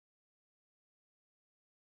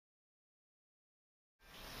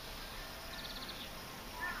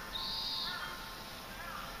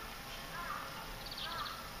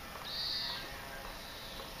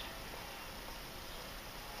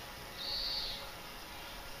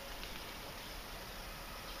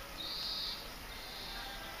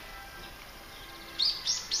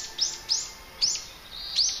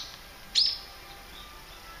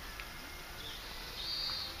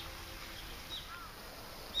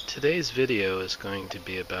Today's video is going to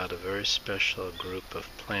be about a very special group of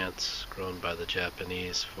plants grown by the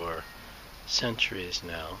Japanese for centuries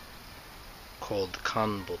now, called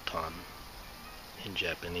kanbotan in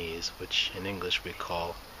Japanese, which in English we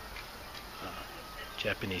call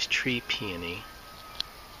Japanese tree peony.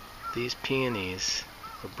 These peonies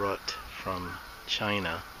were brought from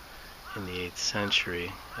China in the 8th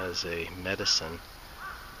century as a medicine,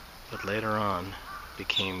 but later on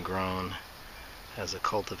became grown as a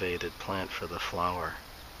cultivated plant for the flower.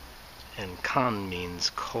 And kan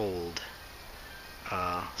means cold,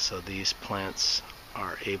 so these plants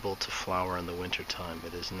are able to flower in the wintertime.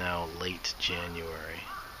 It is now late January.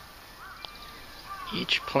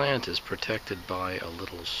 Each plant is protected by a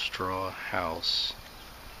little straw house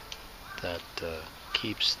that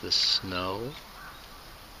keeps the snow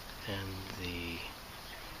and the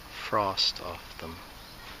frost off them,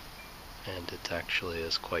 and it actually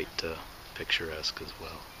is quite picturesque as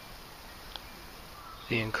well.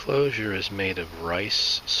 The enclosure is made of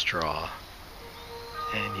rice straw,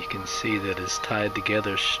 and you can see that it's tied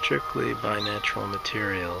together strictly by natural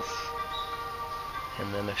materials.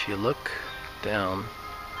 And then if you look down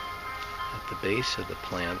at the base of the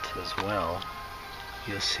plant as well,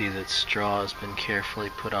 you'll see that straw has been carefully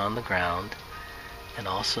put on the ground and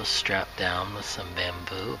also strapped down with some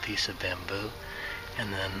bamboo, a piece of bamboo,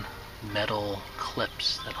 and then metal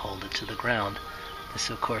clips that hold it to the ground. This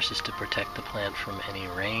of course is to protect the plant from any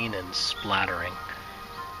rain and splattering,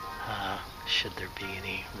 should there be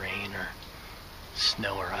any rain or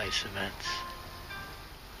snow or ice events.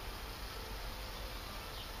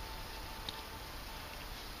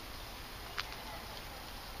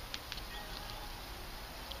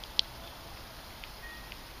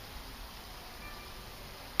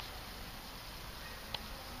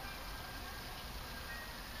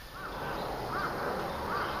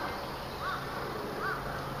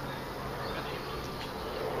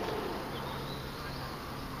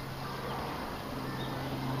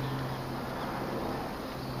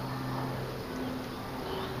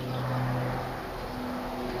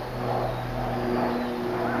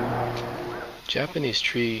 Japanese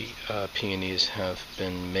tree peonies have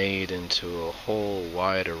been made into a whole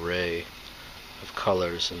wide array of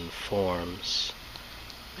colors and forms,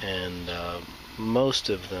 and most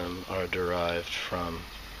of them are derived from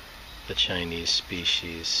the Chinese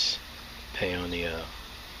species Peonia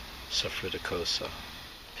sophriticosa.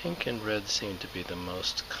 Pink and red seem to be the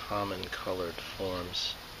most common colored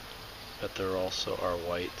forms, but there also are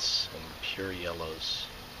whites and pure yellows,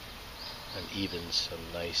 and even some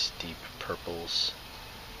nice deep purples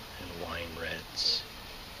and wine reds.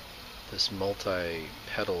 This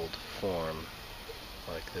multi-petaled form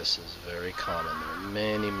like this is very common. There are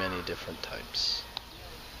many, many different types.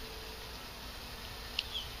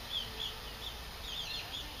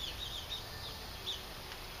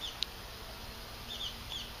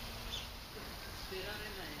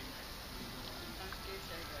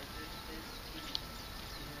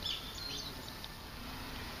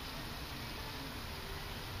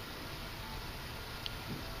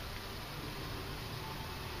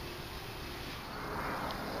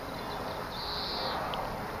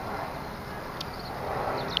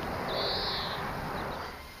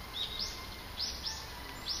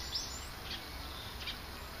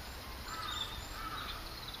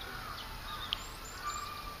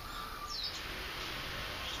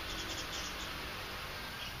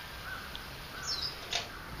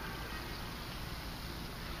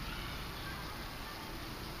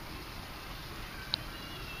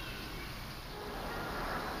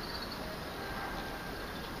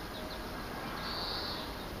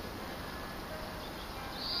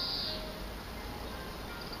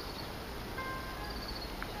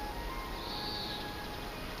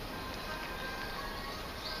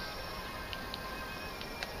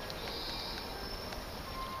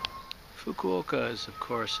 Fukuoka is of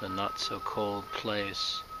course a not so cold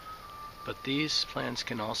place, but these plants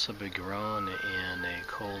can also be grown in a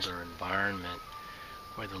colder environment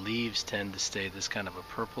where the leaves tend to stay this kind of a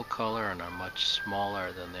purple color and are much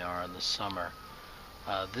smaller than they are in the summer.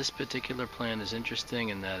 This particular plant is interesting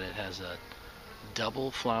in that it has a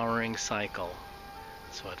double flowering cycle.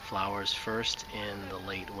 So it flowers first in the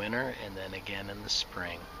late winter and then again in the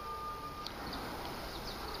spring.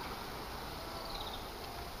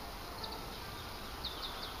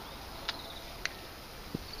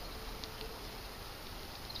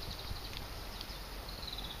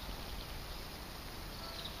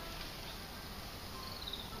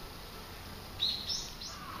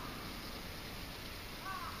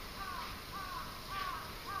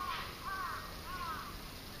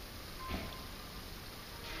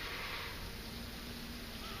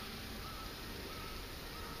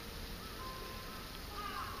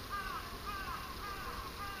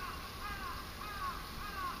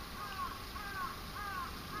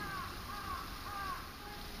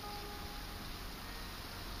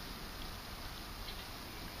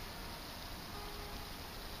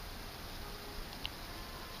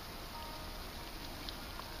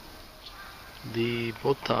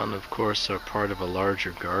 Botan, of course, are part of a larger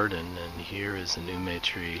garden, and here is an ume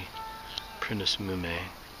tree, Prunus mume,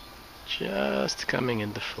 just coming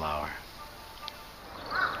into flower.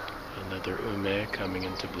 Another ume coming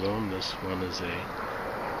into bloom. This one is a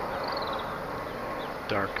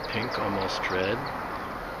dark pink, almost red,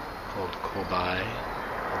 called kobai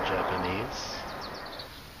in Japanese.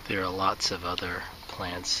 There are lots of other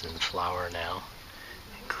plants in flower now,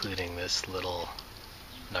 including this little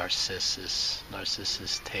Narcissus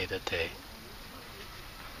taedate.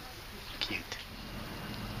 Cute.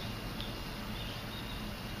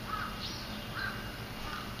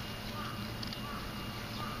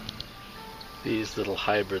 These little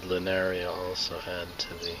hybrid linaria also add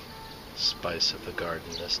to the spice of the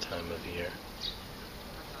garden this time of year.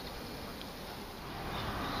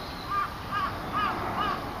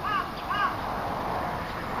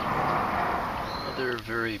 Other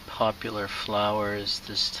very popular flowers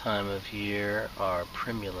this time of year are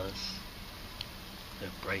primulas. They're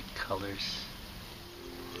bright colors.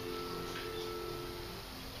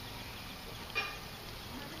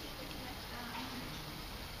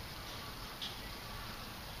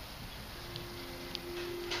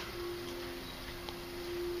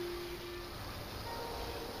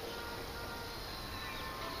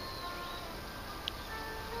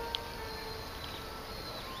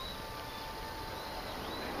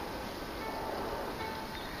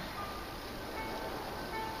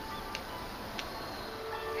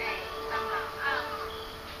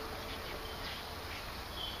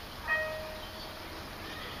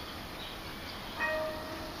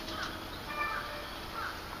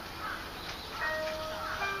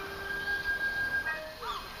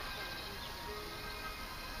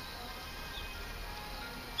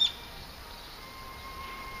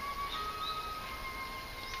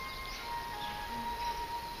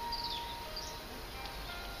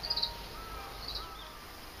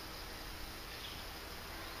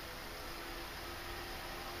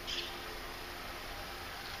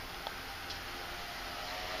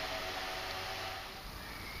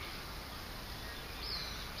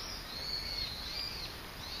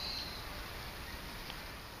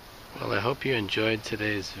 Well, I hope you enjoyed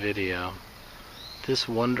today's video. This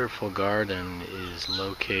wonderful garden is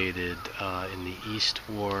located in the East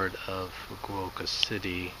Ward of Fukuoka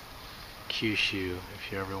City, Kyushu.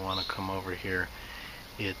 If you ever want to come over here,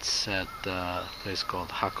 it's at a place called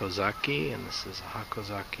Hakozaki, and this is a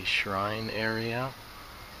Hakozaki shrine area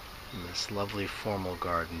in this lovely formal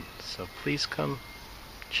garden. So please come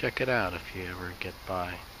check it out if you ever get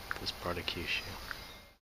by this part of Kyushu.